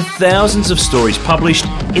and thousands of stories published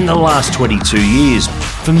in the last 22 years,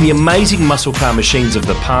 from the amazing muscle car machines of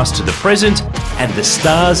the past to the present, and the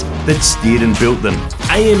stars that steered and built them.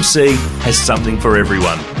 AMC has something for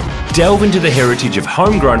everyone. Delve into the heritage of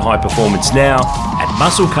homegrown high performance now at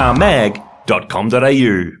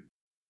musclecarmag.com.au.